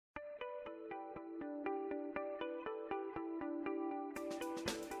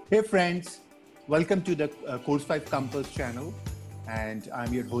Hey friends, welcome to the Course 5 Compass channel, and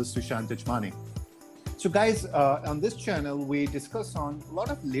I'm your host Sushant Tejmani. So guys, on this channel we discuss on a lot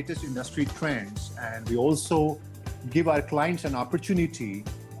of latest industry trends, and we also give our clients an opportunity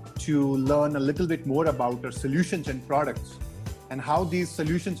to learn a little bit more about our solutions and products and how these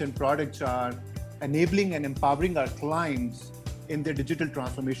solutions and products are enabling and empowering our clients in their digital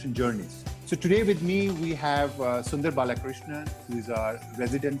transformation journeys. So today with me, we have Sundar Balakrishnan, who is our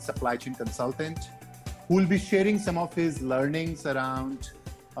resident supply chain consultant, who will be sharing some of his learnings around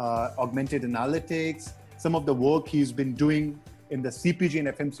augmented analytics, some of the work he's been doing in the CPG and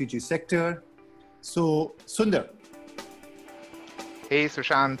FMCG sector. So Sundar. Hey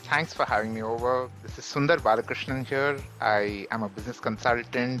Sushant, thanks for having me over. This is Sundar Balakrishnan here. I am a business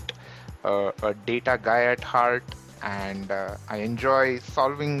consultant, a data guy at heart, and I enjoy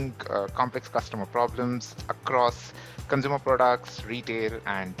solving complex customer problems across consumer products, retail,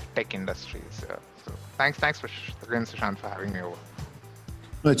 and tech industries. So thanks again, Sushant, for having me over.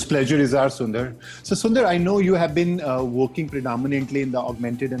 No, it's pleasure is ours, Sundar. So Sundar, I know you have been working predominantly in the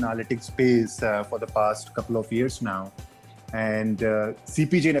augmented analytics space for the past couple of years now. And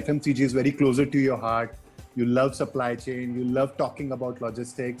CPG and FMCG is very closer to your heart. You love supply chain, you love talking about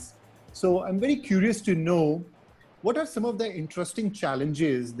logistics. So I'm very curious to know, what are some of the interesting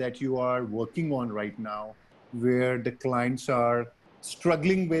challenges that you are working on right now where the clients are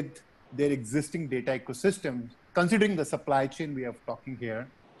struggling with their existing data ecosystem, considering the supply chain we are talking here,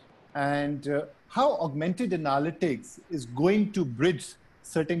 and how augmented analytics is going to bridge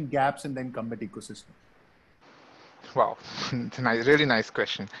certain gaps in the incumbent ecosystem? Wow, it's a really nice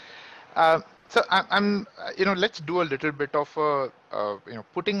question. Let's do a little bit of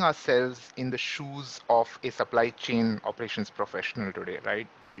putting ourselves in the shoes of a supply chain operations professional today, right?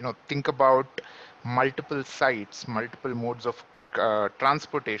 Think about multiple sites, multiple modes of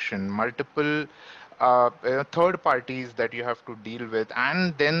transportation, multiple third parties that you have to deal with,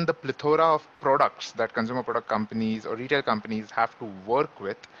 and then the plethora of products that consumer product companies or retail companies have to work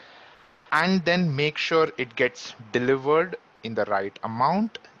with, and then make sure it gets delivered in the right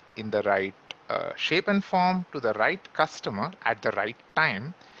amount, in the right shape and form to the right customer at the right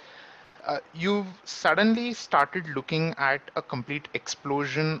time. You've suddenly started looking at a complete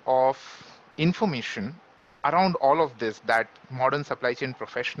explosion of information around all of this that modern supply chain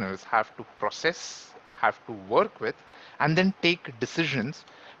professionals have to process, have to work with, and then take decisions,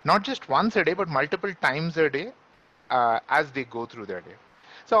 not just once a day, but multiple times a day as they go through their day.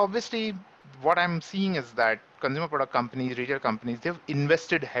 So obviously, what I'm seeing is that consumer product companies, retail companies, they've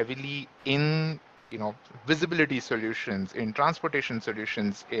invested heavily in visibility solutions, in transportation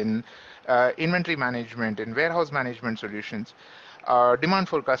solutions, in inventory management, in warehouse management solutions, demand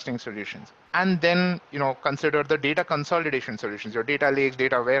forecasting solutions, and then consider the data consolidation solutions, your data lakes,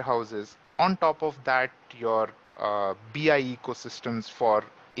 data warehouses. On top of that, your BI ecosystems for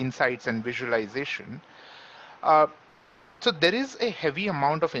insights and visualization. So there is a heavy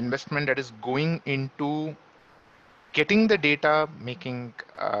amount of investment that is going into getting the data,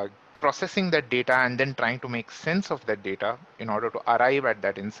 processing that data, and then trying to make sense of that data in order to arrive at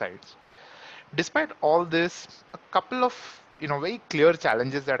that insights. Despite all this, a couple of very clear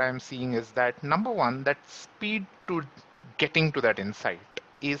challenges that I'm seeing is that, number one, that speed to getting to that insight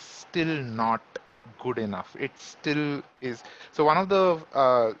is still not good enough. It still is. So one of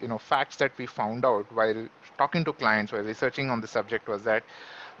the facts that we found out while talking to clients, while researching on the subject, was that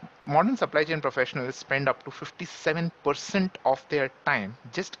modern supply chain professionals spend up to 57% of their time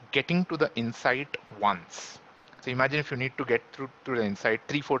just getting to the insight once. So imagine if you need to get through to the insight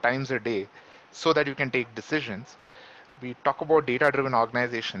 3-4 times a day so that you can take decisions. We talk about data-driven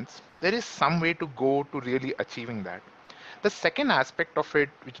organizations. There is some way to go to really achieving that. The second aspect of it,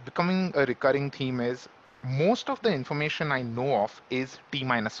 which is becoming a recurring theme, is most of the information I know of is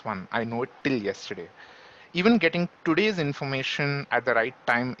T-1. I know it till yesterday. Even getting today's information at the right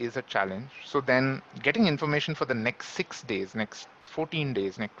time is a challenge. So then getting information for the next 6 days, next 14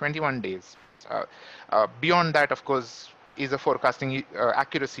 days, next 21 days, beyond that, of course, is a forecasting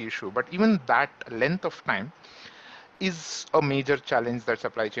accuracy issue. But even that length of time is a major challenge that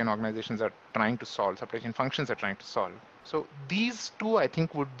supply chain organizations are trying to solve, supply chain functions are trying to solve. So these two, I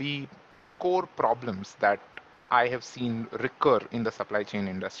think, would be core problems that I have seen recur in the supply chain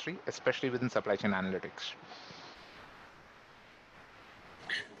industry, especially within supply chain analytics.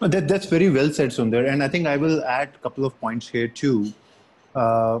 That's very well said, Sundar. And I think I will add a couple of points here too.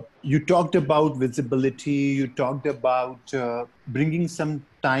 You talked about visibility, you talked about bringing some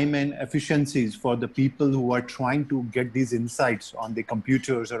time and efficiencies for the people who are trying to get these insights on their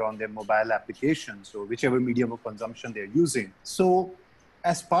computers or on their mobile applications or whichever medium of consumption they're using. So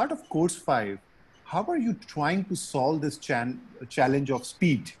as part of Course 5, how are you trying to solve this challenge of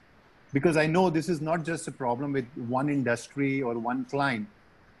speed? Because I know this is not just a problem with one industry or one client.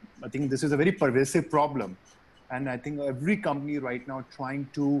 I think this is a very pervasive problem. And I think every company right now trying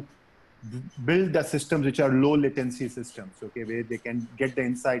to build the systems which are low latency systems, okay, where they can get the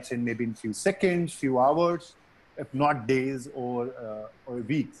insights in maybe in few seconds, few hours, if not days or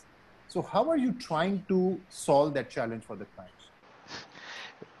weeks. So how are you trying to solve that challenge for the clients?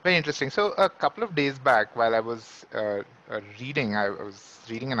 Very interesting. So a couple of days back, while I was I was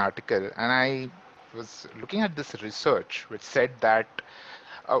reading an article, and I was looking at this research which said that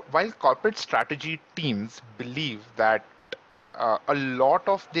while corporate strategy teams believe that a lot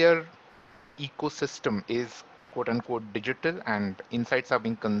of their ecosystem is quote unquote digital and insights are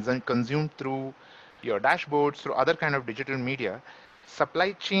being consumed through your dashboards, through other kind of digital media,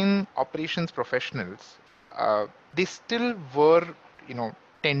 supply chain operations professionals, they still were, you know,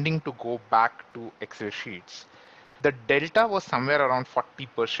 tending to go back to Excel sheets. The delta was somewhere around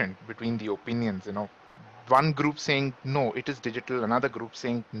 40% between the opinions, you know, one group saying no, it is digital, another group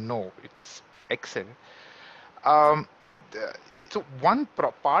saying no, it's Excel. Um, so one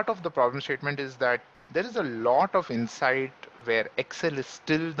part of the problem statement is that there is a lot of insight where Excel is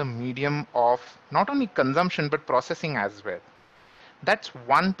still the medium of not only consumption but processing as well. That's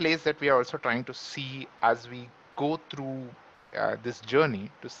one place that we are also trying to see as we go through this journey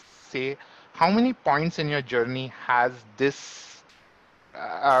to say how many points in your journey has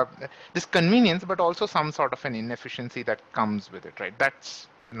uh, this convenience, but also some sort of an inefficiency that comes with it, right? That's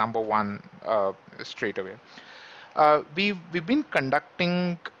number one straight away. We've been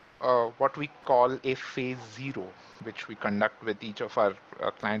conducting what we call a phase zero, which we conduct with each of our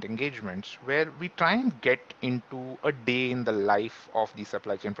client engagements, where we try and get into a day in the life of the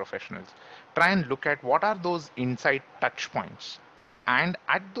supply chain professionals. Try and look at what are those insight touch points, and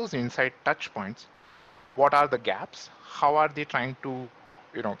at those insight touch points, what are the gaps? How are they trying to,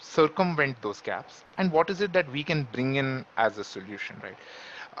 you know, circumvent those gaps? And what is it that we can bring in as a solution, right?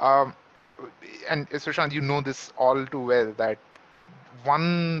 Um, and Sushant, you know this all too well that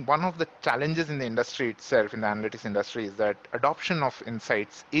one of the challenges in the industry itself, in the analytics industry, is that adoption of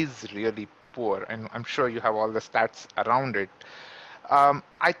insights is really poor, and I'm sure you have all the stats around it.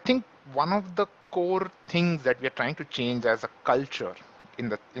 I think one of the core things that we are trying to change as a culture in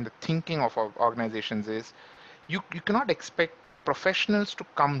the thinking of our organizations is you cannot expect professionals to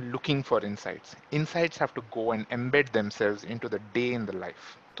come looking for insights. Insights have to go and embed themselves into the day in the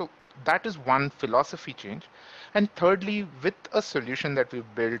life. So that is one philosophy change. And thirdly, with a solution that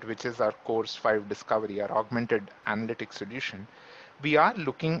we've built, which is our Course 5 Discovery, our augmented analytics solution, we are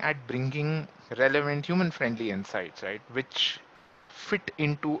looking at bringing relevant human-friendly insights, right, which fit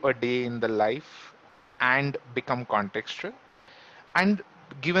into a day in the life and become contextual. And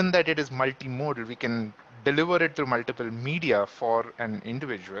given that it is multimodal, we can deliver it through multiple media for an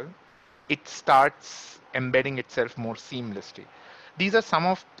individual. It starts embedding itself more seamlessly. These are some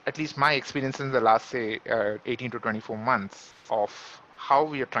of, at least my experiences in the last, say, 18 to 24 months of how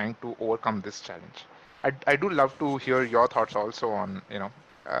we are trying to overcome this challenge. I do love to hear your thoughts also on, you know,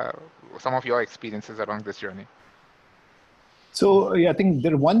 uh, some of your experiences along this journey. So yeah, I think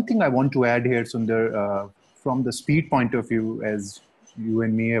there one thing I want to add here, Sundar, from the speed point of view, as you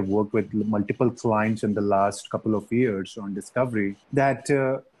and me have worked with multiple clients in the last couple of years on discovery, that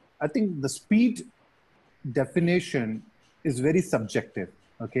I think the speed definition is very subjective.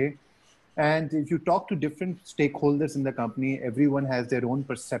 Okay. And if you talk to different stakeholders in the company, everyone has their own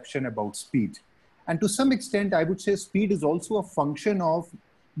perception about speed. And to some extent, I would say speed is also a function of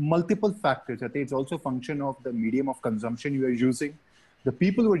multiple factors. I think it's also a function of the medium of consumption you are using. The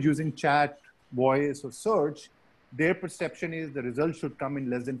people who are using chat, voice, or search, their perception is the result should come in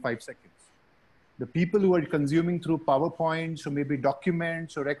less than 5 seconds. The people who are consuming through PowerPoints or maybe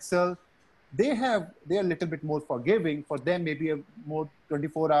documents or Excel, they are a little bit more forgiving. For them, maybe a more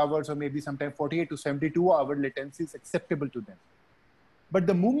 24 hours or maybe sometimes 48 to 72-hour latency is acceptable to them. But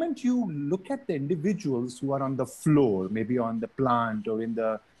the moment you look at the individuals who are on the floor, maybe on the plant or in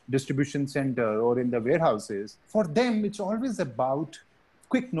the distribution center or in the warehouses, for them, it's always about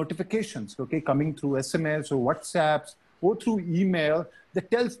quick notifications, okay, coming through SMS or WhatsApps or through email that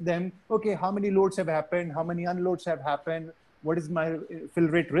tells them, okay, how many loads have happened, how many unloads have happened, what is my fill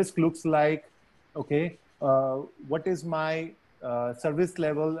rate risk looks like, okay, what is my service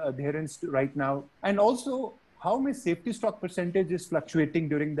level adherence right now, and also how my safety stock percentage is fluctuating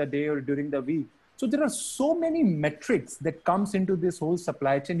during the day or during the week. So there are so many metrics that comes into this whole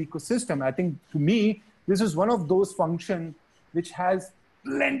supply chain ecosystem. I think to me, this is one of those functions which has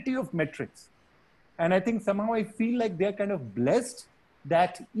plenty of metrics. And I think somehow I feel like they're kind of blessed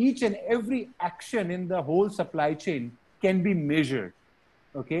that each and every action in the whole supply chain can be measured,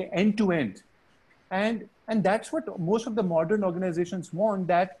 okay, end to end. And that's what most of the modern organizations want,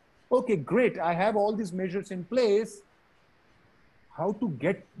 that, okay, great, I have all these measures in place. How to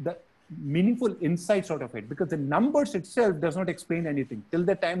get the meaningful insights out of it? Because the numbers itself does not explain anything till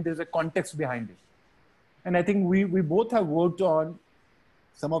the time there's a context behind it. And I think we both have worked on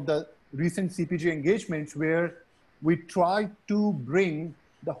some of the recent CPG engagements where we try to bring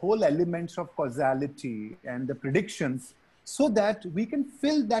the whole elements of causality and the predictions so that we can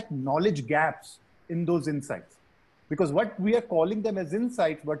fill that knowledge gaps in those insights. Because what we are calling them as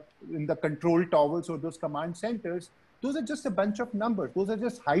insights, but in the control towers or those command centers, those are just a bunch of numbers. Those are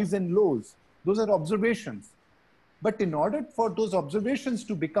just highs and lows. Those are observations. But in order for those observations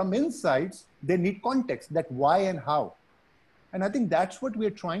to become insights, they need context, that why and how. And I think that's what we're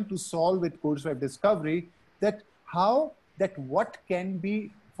trying to solve with Course5 Discovery, that how, that what can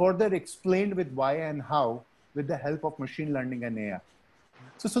be further explained with why and how with the help of machine learning and AI.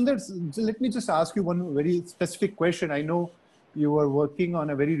 So Sundar, let me just ask you one very specific question. I know you were working on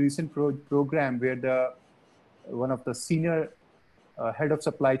a very recent program where one of the senior head of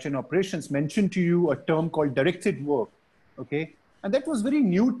supply chain operations mentioned to you a term called directed work, okay? And that was very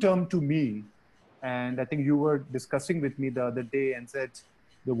new term to me. And I think you were discussing with me the other day and said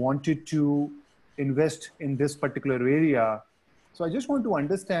they wanted to invest in this particular area. So I just want to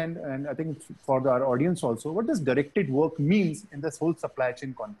understand, and I think for our audience also, what does directed work means in this whole supply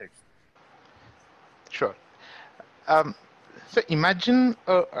chain context? Sure. So imagine,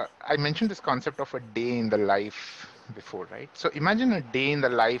 I mentioned this concept of a day in the life before, right? So imagine a day in the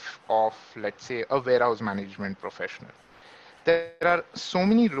life of, let's say, a warehouse management professional. There are so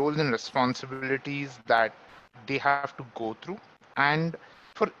many roles and responsibilities that they have to go through. And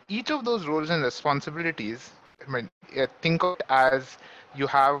for each of those roles and responsibilities, I mean, think of it as you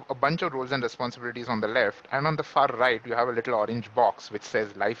have a bunch of roles and responsibilities on the left, and on the far right, you have a little orange box which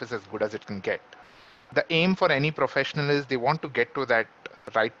says life is as good as it can get. The aim for any professional is they want to get to that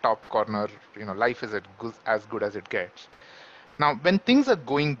right top corner, life is as good as it gets. Now, when things are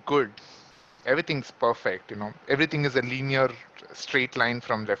going good, everything's perfect, everything is a linear straight line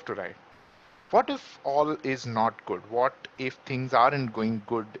from left to right. What if all is not good? What if things aren't going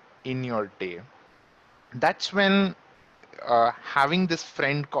good in your day? That's when having this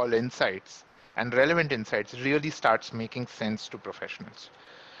friend called insights and relevant insights really starts making sense to professionals.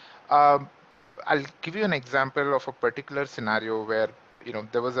 I'll give you an example of a particular scenario where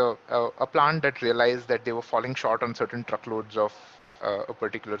there was a plant that realized that they were falling short on certain truckloads of a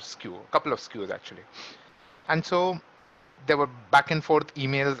particular SKU, a couple of SKUs actually. And so there were back and forth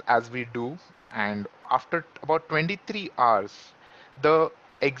emails as we do. And after about 23 hours, the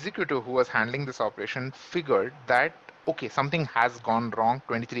executive who was handling this operation figured that, okay, something has gone wrong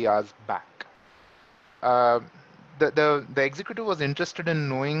 23 hours back. The executive was interested in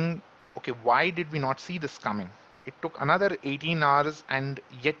knowing, okay, why did we not see this coming? It took another 18 hours and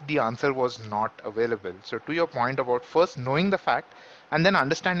yet the answer was not available. So to your point about first knowing the fact and then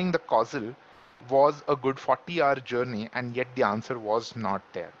understanding the causal was a good 40-hour journey, and yet the answer was not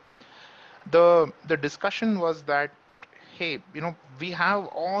there. The discussion was that, hey, we have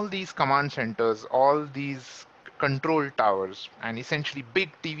all these command centers, all these control towers, and essentially big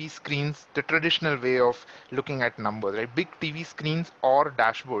TV screens, the traditional way of looking at numbers, right? Big TV screens or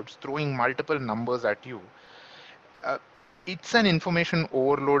dashboards throwing multiple numbers at you. It's an information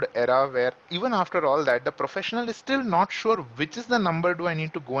overload era where even after all that, the professional is still not sure which is the number do I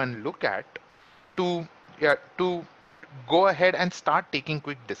need to go and look at to go ahead and start taking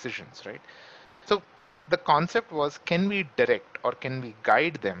quick decisions, right? So the concept was, can we direct or can we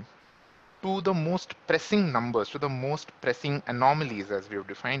guide them to the most pressing numbers, to the most pressing anomalies as we have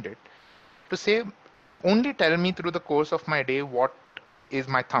defined it, to say, only tell me through the course of my day what is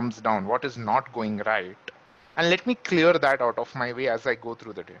my thumbs down, what is not going right, and let me clear that out of my way as I go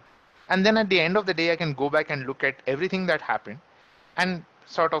through the day. And then at the end of the day, I can go back and look at everything that happened and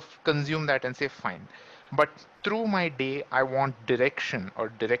sort of consume that and say, fine. But through my day, I want direction or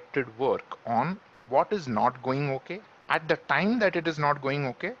directed work on what is not going okay at the time that it is not going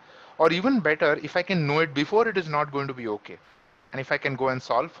okay, or even better, if I can know it before it is not going to be okay. And if I can go and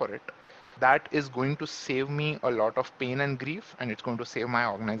solve for it, that is going to save me a lot of pain and grief, and it's going to save my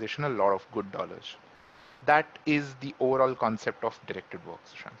organization a lot of good dollars. That is the overall concept of directed work,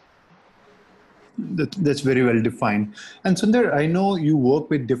 Sushant. That's very well defined. And Sundar, I know you work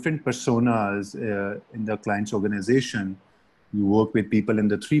with different personas in the client's organization. You work with people in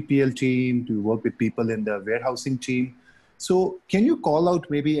the 3PL team, you work with people in the warehousing team. So can you call out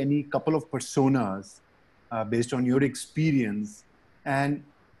maybe any couple of personas based on your experience and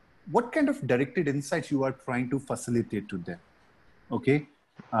what kind of directed insights you are trying to facilitate to them. Okay.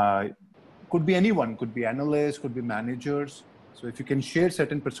 Uh, could be anyone, could be analysts, could be managers. So if you can share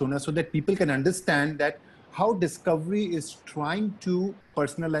certain personas so that people can understand that how Discovery is trying to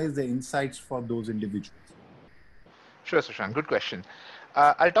personalize the insights for those individuals. Sure, Sushant. Good question.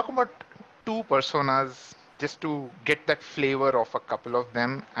 I'll talk about two personas just to get that flavor of a couple of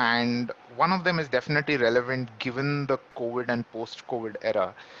them. And one of them is definitely relevant given the COVID and post-COVID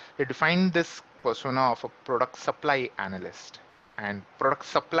era. They defined this persona of a product supply analyst. And product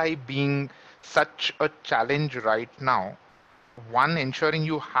supply being such a challenge right now, one, ensuring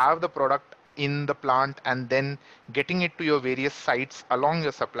you have the product in the plant and then getting it to your various sites along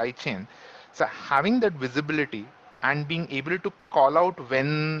your supply chain. So having that visibility and being able to call out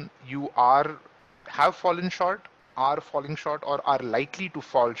when you are have fallen short, are falling short, or are likely to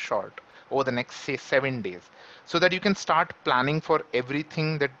fall short over the next, say, 7 days, so that you can start planning for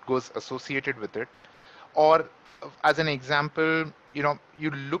everything that goes associated with it. Or as an example, you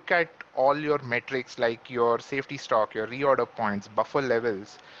look at all your metrics like your safety stock, your reorder points, buffer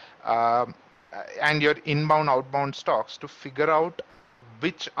levels, um, and your inbound outbound stocks to figure out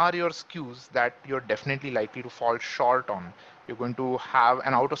which are your SKUs that you're definitely likely to fall short on. You're going to have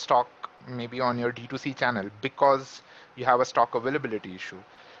an out of stock maybe on your D2C channel because you have a stock availability issue.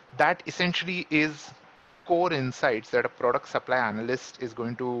 That essentially is core insights that a product supply analyst is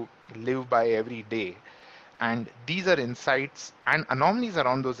going to live by every day. And these are insights and anomalies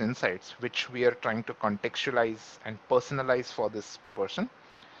around those insights, which we are trying to contextualize and personalize for this person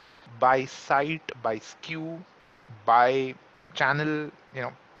by site, by SKU, by channel.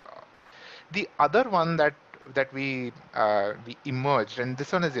 The other one that we emerged, and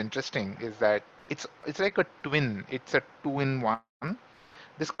this one is interesting, is that it's like a twin. It's a two-in-one.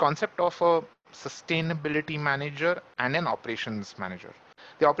 This concept of a sustainability manager and an operations manager.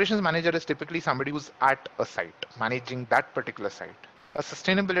 The operations manager is typically somebody who's at a site, managing that particular site. A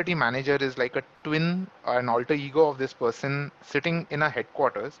sustainability manager is like a twin, an alter ego of this person sitting in a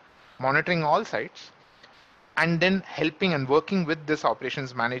headquarters, monitoring all sites, and then helping and working with this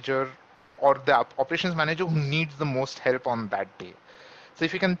operations manager or the operations manager who needs the most help on that day. So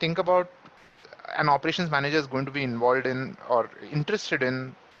if you can think about, an operations manager is going to be involved in or interested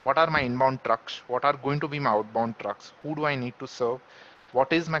in what are my inbound trucks, what are going to be my outbound trucks, who do I need to serve,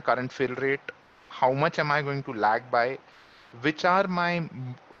 what is my current fill rate, how much am I going to lag by, which are my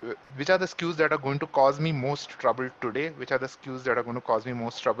which are the SKUs that are going to cause me most trouble today, which are the SKUs that are going to cause me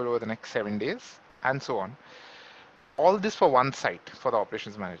most trouble over the next 7 days, and so on. All this for one site for the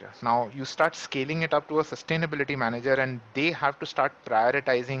operations manager. Now you start scaling it up to a sustainability manager and they have to start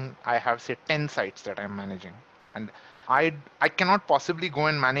prioritizing. I have, say, 10 sites that I'm managing, and I cannot possibly go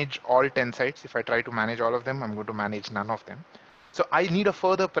and manage all 10 sites. If I try to manage all of them, I'm going to manage none of them. So I need a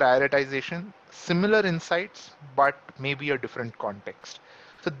further prioritization, similar insights, but maybe a different context.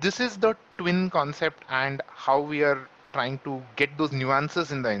 So this is the twin concept and how we are trying to get those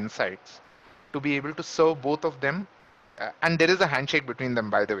nuances in the insights to be able to serve both of them. And there is a handshake between them,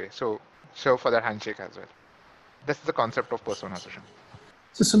 by the way. So for that handshake as well. This is the concept of persona, Sushant.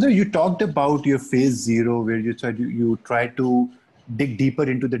 So, Sundar, you talked about your phase zero, where you said you try to dig deeper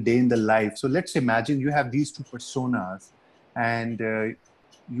into the day in the life. So, let's imagine you have these two personas, and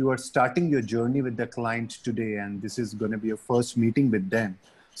you are starting your journey with the client today, and this is going to be your first meeting with them.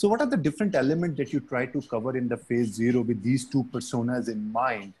 So, what are the different elements that you try to cover in the phase zero with these two personas in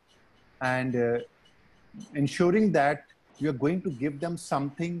mind, and ensuring that you are going to give them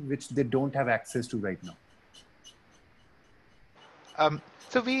something which they don't have access to right now?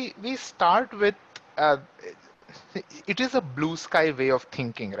 So we start with it is a blue sky way of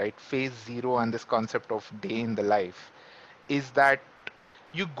thinking, right? Phase zero and this concept of day in the life is that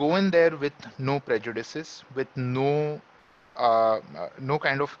you go in there with no prejudices, with no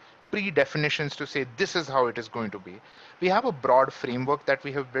kind of pre-definitions to say this is how it is going to be. We have a broad framework that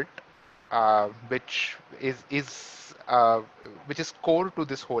we have built, which is core to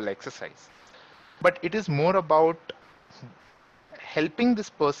this whole exercise. But it is more about helping this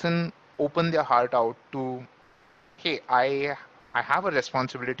person open their heart out to, hey, I have a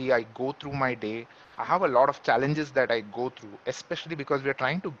responsibility. I go through my day. I have a lot of challenges that I go through, especially because we're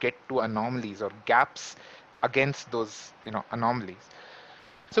trying to get to anomalies or gaps against those anomalies.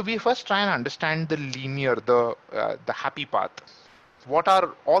 So we first try and understand the linear, the happy path. What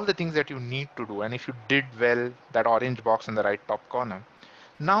are all the things that you need to do? And if you did well, that orange box in the right top corner.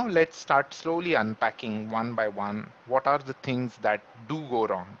 Now let's start slowly unpacking one by one. What are the things that do go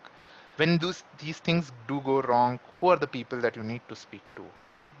wrong? When these things do go wrong, who are the people that you need to speak to?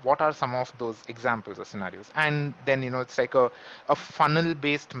 what are some of those examples or scenarios? And then, it's like a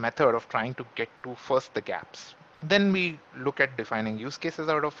funnel-based method of trying to get to first the gaps. Then we look at defining use cases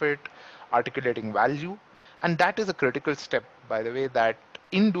out of it, articulating value. And that is a critical step, by the way, that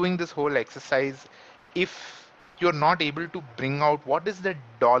in doing this whole exercise, if you're not able to bring out what is the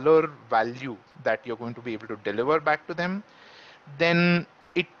dollar value that you're going to be able to deliver back to them, then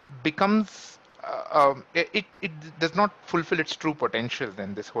it becomes it does not fulfill its true potential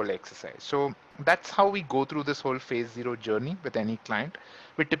then this whole exercise. So that's how we go through this whole phase zero journey with any client.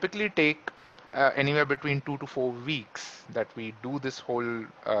 We typically take anywhere between 2 to 4 weeks that we do this whole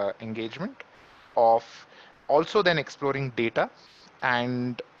engagement of also then exploring data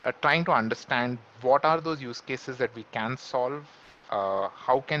and trying to understand what are those use cases that we can solve,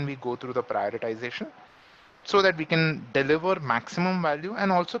 how can we go through the prioritization so that we can deliver maximum value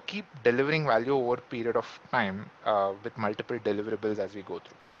and also keep delivering value over a period of time with multiple deliverables as we go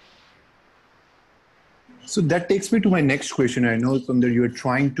through. So that takes me to my next question. I know, Sundar, you're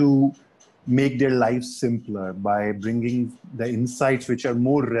trying to make their lives simpler by bringing the insights which are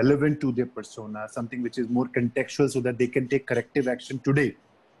more relevant to their persona, something which is more contextual so that they can take corrective action today,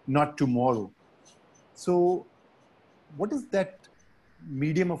 not tomorrow. So what is that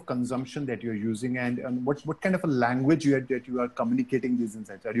medium of consumption that you're using, and what kind of a language that you are communicating these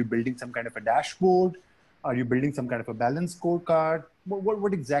insights? Are you building some kind of a dashboard? Are you building some kind of a balance scorecard?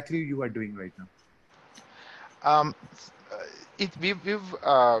 What exactly you are doing right now? We've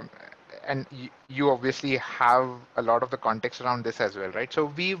and you obviously have a lot of the context around this as well, right?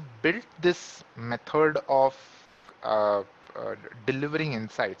 So we've built this method of uh, delivering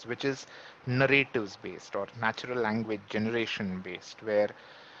insights, which is narratives based or natural language generation based, where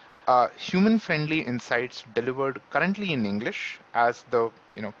human-friendly insights delivered currently in English as the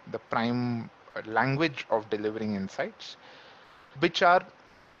prime language of delivering insights, which are,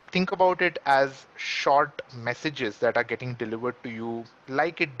 think about it as short messages that are getting delivered to you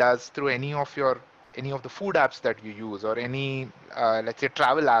like it does through any of the food apps that you use or any let's say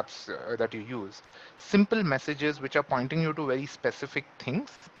travel apps that you use. Simple messages which are pointing you to very specific things,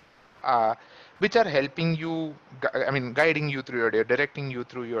 uh, which are helping you, guiding you through your day, directing you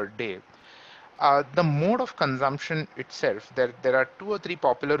through your day. The mode of consumption itself, there are two or three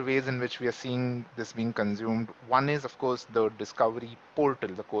popular ways in which we are seeing this being consumed. One is, of course, the discovery portal,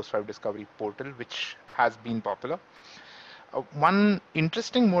 the Course 5 discovery portal, which has been popular. One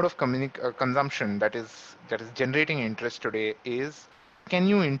interesting mode of consumption that is generating interest today is, can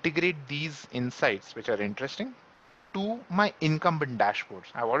you integrate these insights, which are interesting, to my incumbent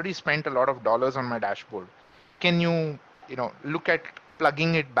dashboards? I've already spent a lot of dollars on my dashboard. Can you look at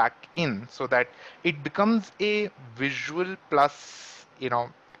plugging it back in so that it becomes a visual plus,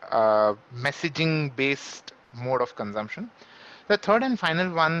 messaging based mode of consumption? The third and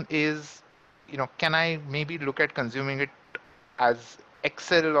final one is, can I maybe look at consuming it as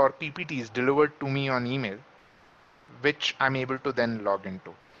Excel or PPTs delivered to me on email, which I'm able to then log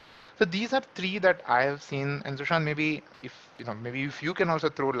into? So these are three that I have seen. And Sushant, maybe if you can also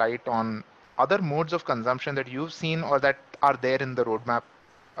throw light on other modes of consumption that you've seen or that are there in the roadmap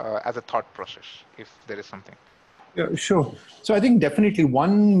as a thought process, if there is something. Yeah, sure. So I think definitely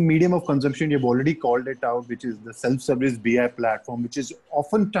one medium of consumption, you've already called it out, which is the self-service BI platform, which is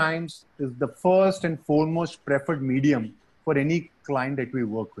oftentimes is the first and foremost preferred medium for any client that we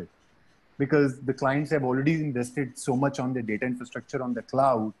work with, because the clients have already invested so much on their data infrastructure on the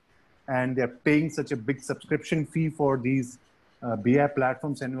cloud, and they're paying such a big subscription fee for these BI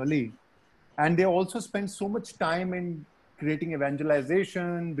platforms annually. And they also spend so much time in creating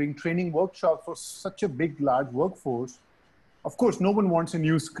evangelization, doing training workshops for such a big, large workforce. Of course, no one wants a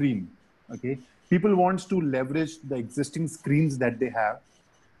new screen. Okay, people wants to leverage the existing screens that they have.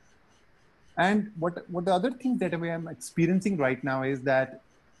 And what the other thing that I am experiencing right now is that,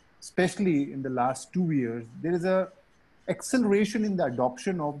 especially in the last 2 years, there is a acceleration in the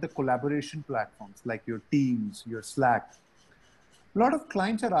adoption of the collaboration platforms like your Teams, your Slack. A lot of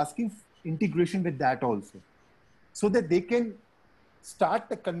clients are asking integration with that also, so that they can start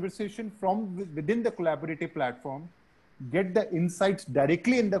the conversation from within the collaborative platform, get the insights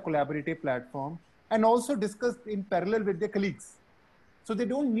directly in the collaborative platform, and also discuss in parallel with their colleagues. So they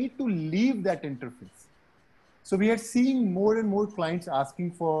don't need to leave that interface. So we are seeing more and more clients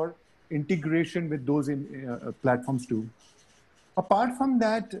asking for integration with those platforms too. Apart from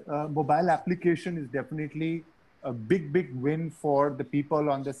that, mobile application is definitely a big win for the people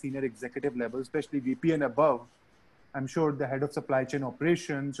on the senior executive level, especially VP and above. I'm sure the head of supply chain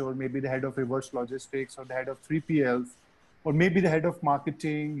operations, or maybe the head of reverse logistics, or the head of 3PLs, or maybe the head of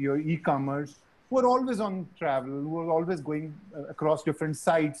marketing, your e-commerce. who are always on travel, who are always going across different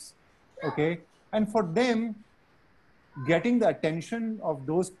sites, okay? And for them, getting the attention of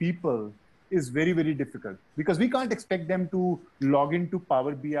those people is very, very difficult because we can't expect them to log into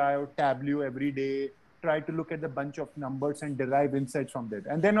Power BI or Tableau every day, try to look at the bunch of numbers and derive insights from that.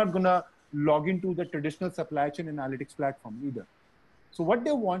 And they're not going to log into the traditional supply chain analytics platform either. So what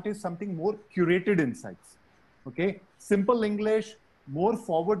they want is something more curated insights, okay? Simple English, more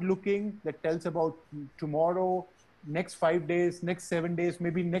forward looking, that tells about tomorrow, next 5 days, next 7 days,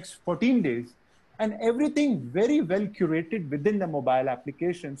 maybe next 14 days, and everything very well curated within the mobile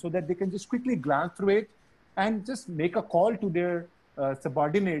application so that they can just quickly glance through it and just make a call to their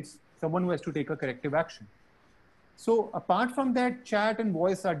subordinates, someone who has to take a corrective action. So apart from that, chat and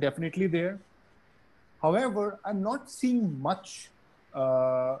voice are definitely there. However, I'm not seeing much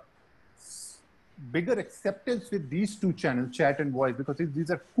bigger acceptance with these two channels, chat and voice, because these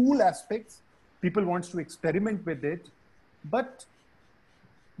are cool aspects. People want to experiment with it, but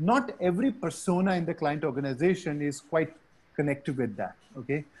not every persona in the client organization is quite connected with that,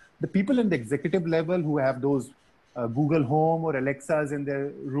 okay? The people in the executive level who have those Google Home or Alexas in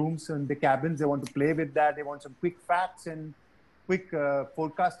their rooms and the cabins, they want to play with that. They want some quick facts and quick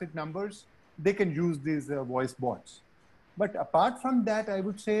forecasted numbers. They can use these voice bots. But apart from that, I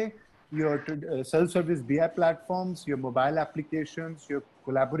would say your self-service BI platforms, your mobile applications, your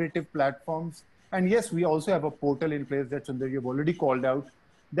collaborative platforms, and yes, we also have a portal in place that Sundar, you've already called out,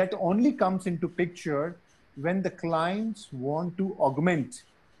 that only comes into picture when the clients want to augment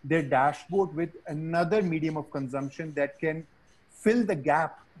their dashboard with another medium of consumption that can fill the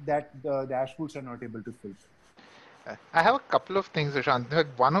gap that the dashboards are not able to fill. I have a couple of things, Sushant.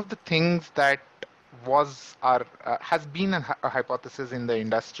 One of the things that was our has been a hypothesis in the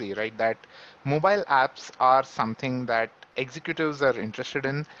industry, right? That mobile apps are something that executives are interested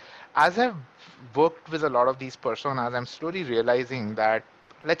in. As I've worked with a lot of these personas, I'm slowly realizing that,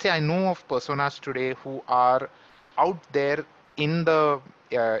 let's say, I know of personas today who are out there in the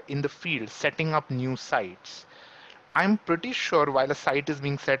field setting up new sites. I'm pretty sure while a site is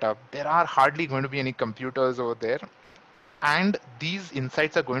being set up, there are hardly going to be any computers over there. And these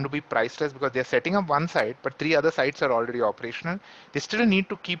insights are going to be priceless because they're setting up one site, but three other sites are already operational. They still need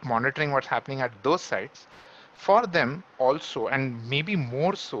to keep monitoring what's happening at those sites. For them also, and maybe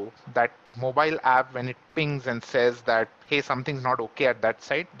more so, that mobile app, when it pings and says that, hey, something's not okay at that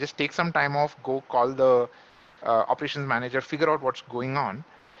site, just take some time off, go call the operations manager, figure out what's going on,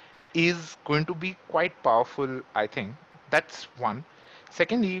 is going to be quite powerful, I think. That's one.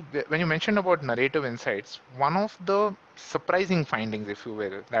 Secondly, when you mentioned about narrative insights, one of the surprising findings, if you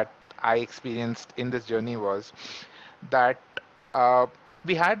will, that I experienced in this journey was that uh,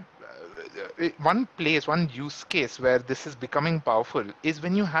 we had one use case where this is becoming powerful is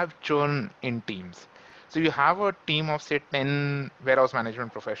when you have churn in teams. So you have a team of, say, 10 warehouse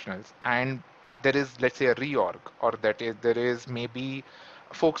management professionals, and there is, let's say, a reorg, or there is maybe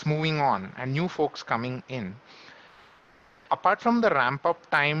folks moving on and new folks coming in. Apart from the ramp up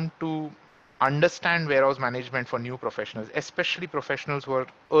time to understand warehouse management for new professionals, especially professionals who are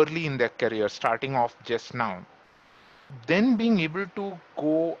early in their career, starting off just now, then being able to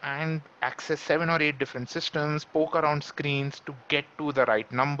go and access 7 or 8 different systems, poke around screens to get to the right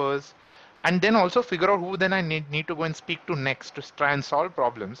numbers, and then also figure out who then I need to go and speak to next to try and solve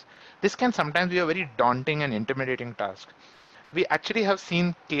problems. This can sometimes be a very daunting and intimidating task. We actually have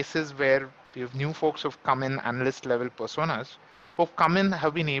seen cases where we have new folks who've come in, analyst level personas, who've come in,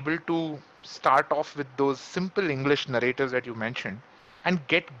 have been able to start off with those simple English narratives that you mentioned and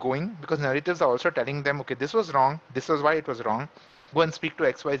get going, because narratives are also telling them, okay, this was wrong, this was why it was wrong. Go and speak to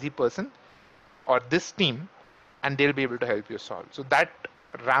XYZ person or this team, and they'll be able to help you solve. So that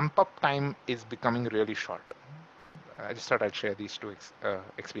ramp up time is becoming really short. I just thought I'd share these two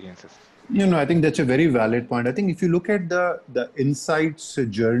experiences. I think that's a very valid point. I think if you look at the insights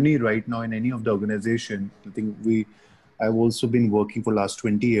journey right now in any of the organization, I've also been working for last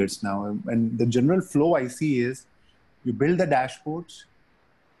 20 years now, and the general flow I see is you build the dashboards,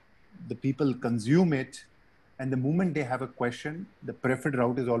 the people consume it, and the moment they have a question, the preferred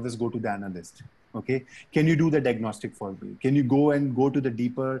route is always go to the analyst. Okay, can you do the diagnostic for me? Can you go to the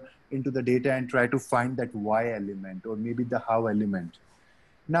deeper into the data and try to find that why element or maybe the how element?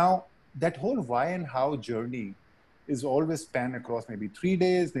 Now, that whole why and how journey is always spanned across maybe 3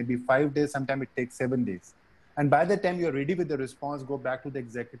 days, maybe 5 days, sometimes it takes 7 days. And by the time you're ready with the response, go back to the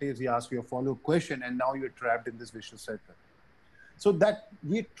executives, you ask you a follow-up question, and now you're trapped in this vicious circle. So that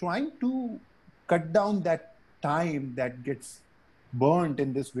we're trying to cut down that time that gets burnt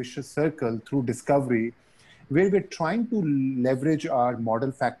in this vicious circle through discovery, where we're trying to leverage our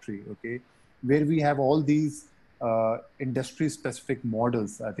model factory, okay? where we have all these industry-specific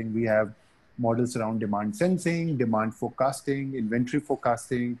models. I think we have models around demand sensing, demand forecasting, inventory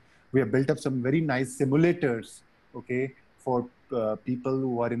forecasting. We have built up some very nice simulators, okay, for people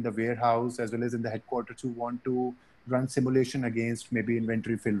who are in the warehouse as well as in the headquarters who want to run simulation against maybe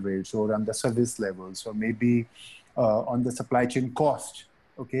inventory fill rates or on the service levels or maybe on the supply chain cost,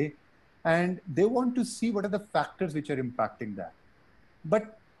 okay? And they want to see what are the factors which are impacting that.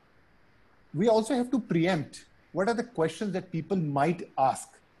 But we also have to preempt what are the questions that people might ask,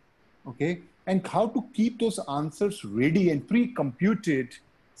 okay? And how to keep those answers ready and pre-computed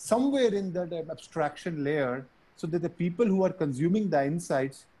somewhere in that abstraction layer so that the people who are consuming the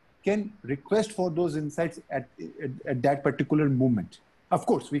insights can request for those insights at that particular moment. Of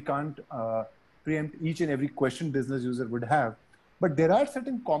course, we can't preempt each and every question business user would have, but there are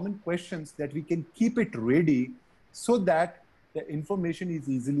certain common questions that we can keep it ready so that the information is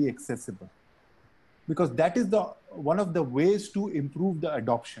easily accessible. Because that is the one of the ways to improve the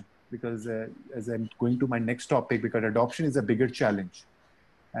adoption. Because as I'm going to my next topic, because adoption is a bigger challenge.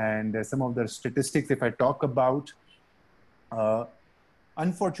 And some of the statistics, if I talk about,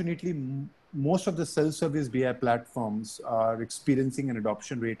 unfortunately, most of the self-service BI platforms are experiencing an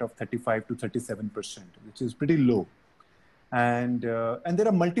adoption rate of 35 to 37%, which is pretty low. And there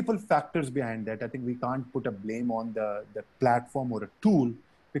are multiple factors behind that. I think we can't put a blame on the platform or a tool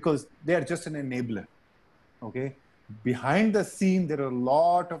because they are just an enabler, okay? Behind the scene, there are a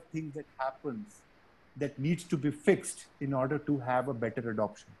lot of things that happens that needs to be fixed in order to have a better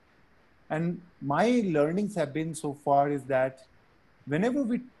adoption. And my learnings have been so far is that whenever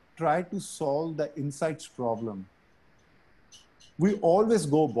we try to solve the insights problem, we always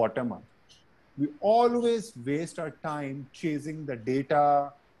go bottom up. We always waste our time chasing the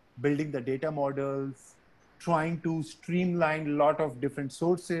data, building the data models, trying to streamline a lot of different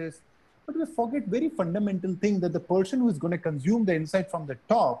sources. But we forget very fundamental thing that the person who is going to consume the insight from the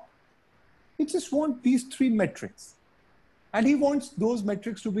top, he just wants these 3 metrics. And he wants those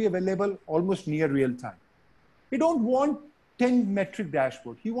metrics to be available almost near real time. He don't want 10 metric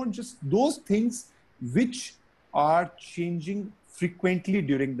dashboard. He wants just those things which are changing frequently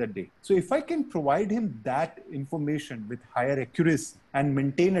during the day. So if I can provide him that information with higher accuracy and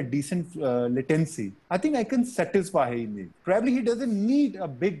maintain a decent latency, I think I can satisfy his need. Probably he doesn't need a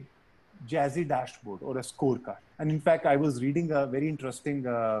big jazzy dashboard or a scorecard. And in fact, I was reading a very interesting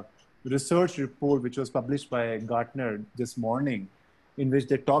research report which was published by Gartner this morning, in which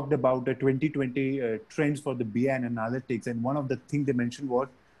they talked about the 2020 trends for the BI and analytics. And one of the things they mentioned was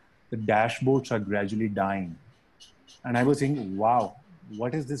the dashboards are gradually dying. And I was thinking, wow,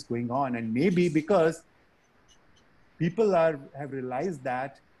 what is this going on? And maybe because people have realized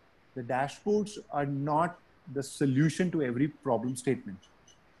that the dashboards are not the solution to every problem statement.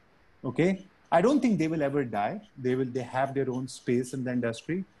 Okay, I don't think they will ever die. They have their own space in the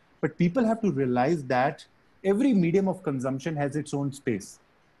industry, but people have to realize that every medium of consumption has its own space.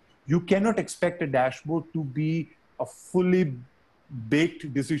 You cannot expect a dashboard to be a fully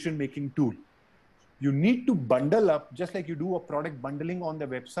baked decision-making tool. You need to bundle up, just like you do a product bundling on the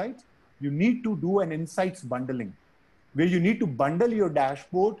website, you need to do an insights bundling, where you need to bundle your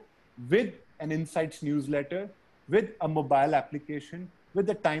dashboard with an insights newsletter, with a mobile application, with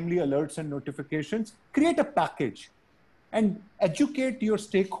the timely alerts and notifications, create a package and educate your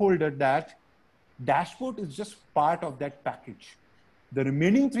stakeholder that dashboard is just part of that package. The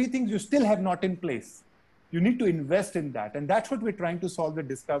remaining 3 things you still have not in place. You need to invest in that. And that's what we're trying to solve with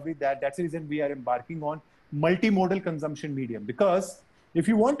Discovery. That's the reason we are embarking on multimodal consumption medium. Because if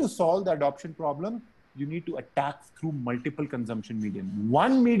you want to solve the adoption problem, you need to attack through multiple consumption medium.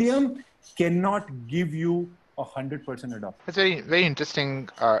 One medium cannot give you 100% adoption. It's very, very interesting.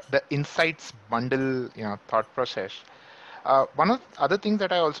 The insights bundle, thought process. One of the other things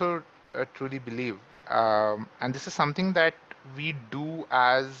that I also truly believe, and this is something that we do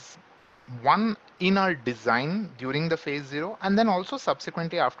as one in our design during the phase 0, and then also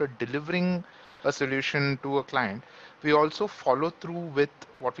subsequently after delivering a solution to a client, we also follow through with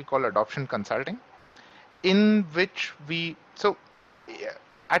what we call adoption consulting, in which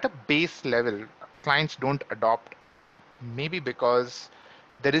at a base level, clients don't adopt, maybe because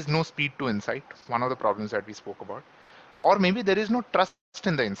there is no speed to insight, one of the problems that we spoke about, or maybe there is no trust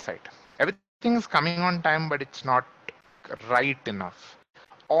in the insight. Everything is coming on time, but it's not right enough.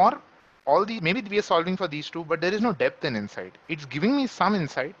 Or maybe we are solving for these 2, but there is no depth in insight. It's giving me some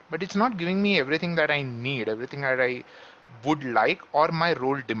insight, but it's not giving me everything that I need, everything that I would like or my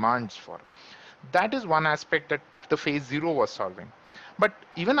role demands for. That is one aspect that the phase 0 was solving. But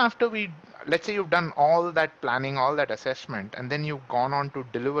even after let's say you've done all that planning, all that assessment, and then you've gone on to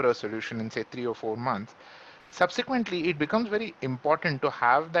deliver a solution in say 3 or 4 months, subsequently it becomes very important to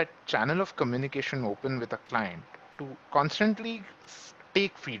have that channel of communication open with a client to constantly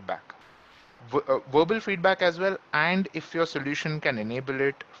take feedback, verbal feedback as well, and if your solution can enable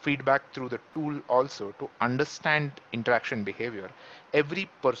it, feedback through the tool also to understand interaction behavior. Every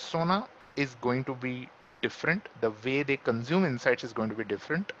persona is going to be different. The way they consume insights is going to be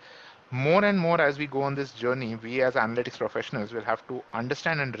different. More and more as we go on this journey, we as analytics professionals will have to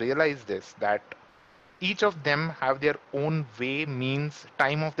understand and realize this, that each of them have their own way, means,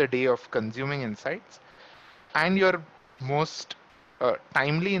 time of the day of consuming insights, and your most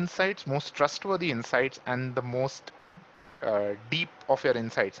timely insights, most trustworthy insights, and the most deep of your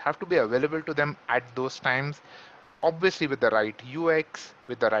insights have to be available to them at those times, obviously with the right UX,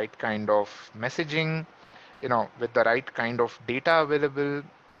 with the right kind of messaging, with the right kind of data available,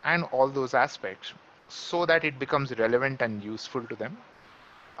 and all those aspects, so that it becomes relevant and useful to them.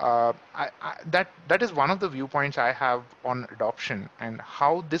 That is one of the viewpoints I have on adoption and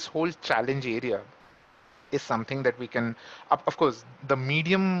how this whole challenge area is something that we can, of course, the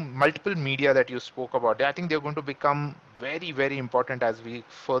multiple media that you spoke about, I think they're going to become very, very important as we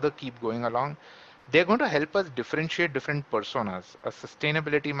further keep going along. They're going to help us differentiate different personas. A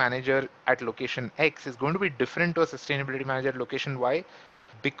sustainability manager at location X is going to be different to a sustainability manager at location Y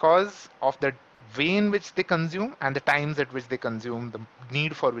because of the way in which they consume and the times at which they consume, the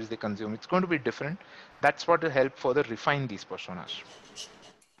need for which they consume. It's going to be different. That's what will help further refine these personas.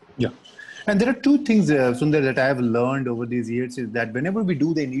 Yeah. And there are two things, Sundar, that I have learned over these years is that whenever we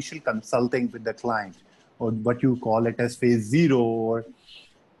do the initial consulting with the client, or what you call it as phase zero, or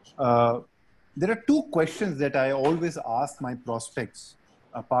there are two questions that I always ask my prospects,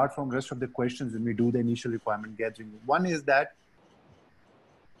 apart from rest of the questions when we do the initial requirement gathering. One is that,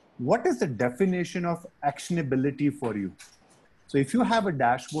 what is the definition of actionability for you? So if you have a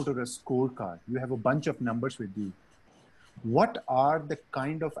dashboard or a scorecard, you have a bunch of numbers with you. What are the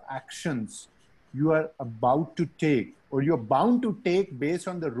kind of actions you are about to take or you're bound to take based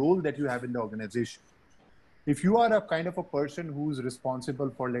on the role that you have in the organization? If you are a kind of a person who's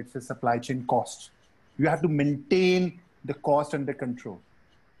responsible for, let's say, supply chain costs, you have to maintain the cost under control.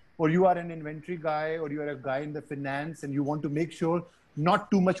 Or you are an inventory guy, or you are a guy in the finance, and you want to make sure not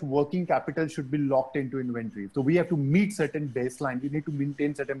too much working capital should be locked into inventory. So we have to meet certain baseline. We need to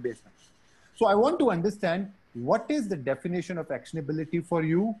maintain certain baseline. So I want to understand, what is the definition of actionability for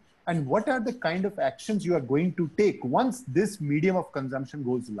you, and what are the kind of actions you are going to take once this medium of consumption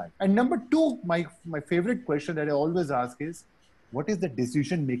goes live? And number two, my favorite question that I always ask is, what is the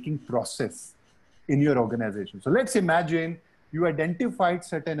decision-making process in your organization? So let's imagine you identified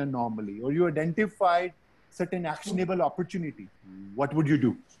certain anomaly, or you identified certain actionable opportunity. What would you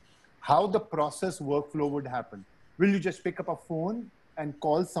do? How the process workflow would happen? Will you just pick up a phone and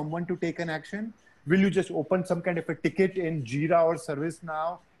call someone to take an action? Will you just open some kind of a ticket in Jira or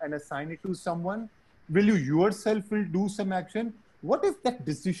ServiceNow and assign it to someone? Will you yourself will do some action? What if that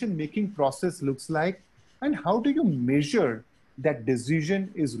decision-making process looks like? And how do you measure that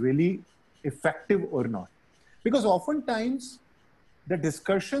decision is really effective or not? Because oftentimes the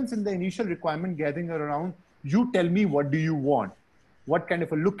discussions in the initial requirement gathering are around, you tell me what do you want, what kind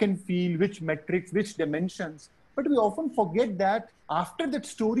of a look and feel, which metrics, which dimensions. But we often forget that after that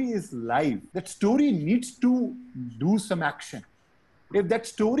story is live, that story needs to do some action. If that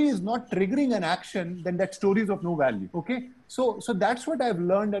story is not triggering an action, then that story is of no value. Okay, so that's what I've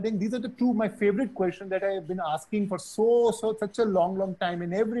learned. I think these are the two my favorite questions that I have been asking for such a long time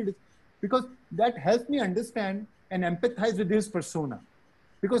in every, because that helps me understand and empathize with his persona.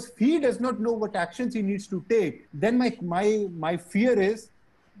 Because if he does not know what actions he needs to take, then my fear is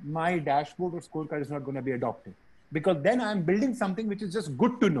my dashboard or scorecard is not going to be adopted, because then I'm building something which is just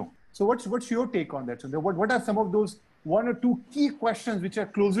good to know. So what's your take on that, Sundar? What are some of those one or two key questions which are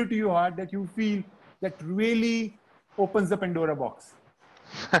closer to your heart that you feel that really opens the Pandora box?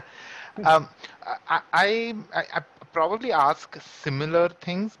 um, I probably ask similar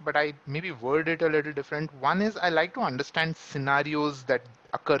things, but I maybe word it a little different. One is I like to understand scenarios that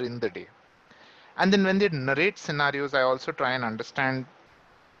occur in the day. And then when they narrate scenarios, I also try and understand,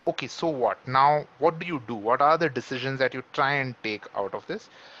 okay, so what? Now, what do you do? What are the decisions that you try and take out of this?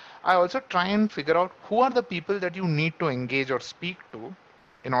 I also try and figure out who are the people that you need to engage or speak to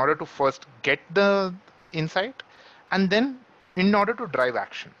in order to first get the insight and then in order to drive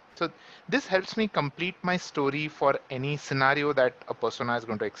action. So this helps me complete my story for any scenario that a persona is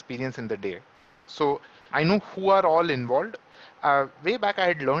going to experience in the day. So I know who are all involved. Way back, I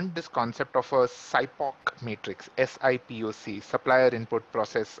had learned this concept of a SIPOC matrix, SIPOC, supplier input,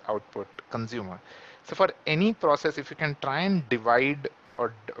 process output, consumer. So for any process, if you can try and divide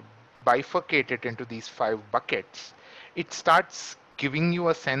or bifurcate it into these 5 buckets, it starts giving you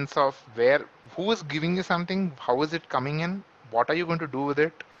a sense of who is giving you something, how is it coming in, what are you going to do with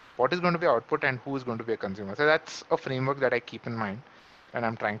it, what is going to be output, and who is going to be a consumer. So that's a framework that I keep in mind, and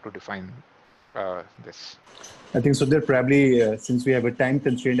I'm trying to define this. I think so. There probably, since we have a time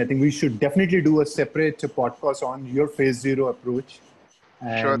constraint, I think we should definitely do a separate podcast on your phase zero approach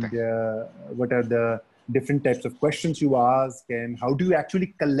Sure and thing. what are the different types of questions you ask and how do you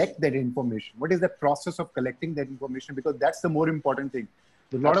actually collect that information? What is the process of collecting that information? Because that's the more important thing.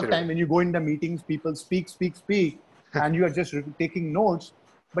 A lot of time Absolutely. when you go in the meetings, people speak, and you are just taking notes.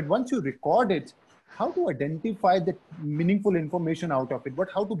 But once you record it, how to identify the meaningful information out of it?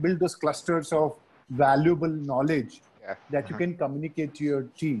 How to build those clusters of valuable knowledge Yeah. that you can communicate to your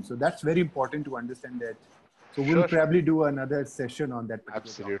team. So that's very important to understand that. So we'll Sure, sure. probably do another session on that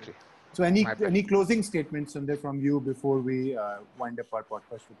particular topic. Absolutely. So My pleasure. any closing statements, Sundar, from you before we wind up our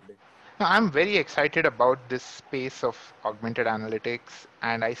podcast for today? Now, I'm very excited about this space of augmented analytics,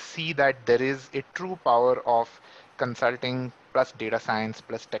 and I see that there is a true power of consulting plus data science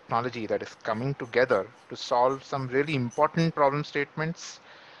plus technology that is coming together to solve some really important problem statements.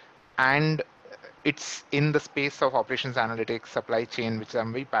 And it's in the space of operations analytics, supply chain, which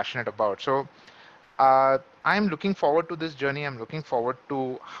I'm very passionate about. So I'm looking forward to this journey. I'm looking forward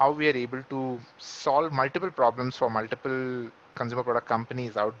to how we are able to solve multiple problems for multiple consumer product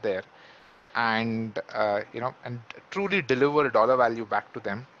companies out there, and and truly deliver dollar value back to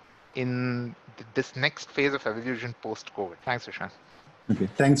them in this next phase of evolution post COVID. Thanks, Sushant. Okay,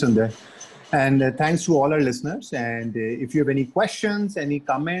 thanks, Sundar. And thanks to all our listeners. And if you have any questions, any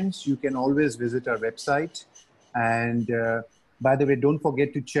comments, you can always visit our website. And by the way, don't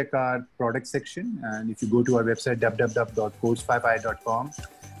forget to check our product section. And if you go to our website, www.course5i.com,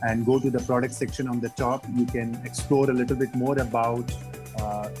 and go to the product section on the top, you can explore a little bit more about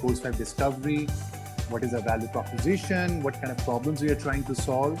Course 5 Discovery, what is our value proposition, what kind of problems we are trying to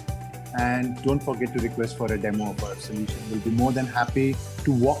solve. And don't forget to request for a demo of our solution. We'll be more than happy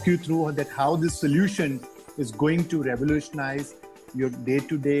to walk you through that how this solution is going to revolutionize your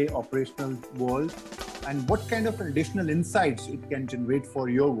day-to-day operational world and what kind of additional insights it can generate for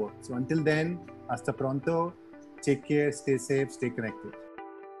your work. So until then, hasta pronto, take care, stay safe, stay connected.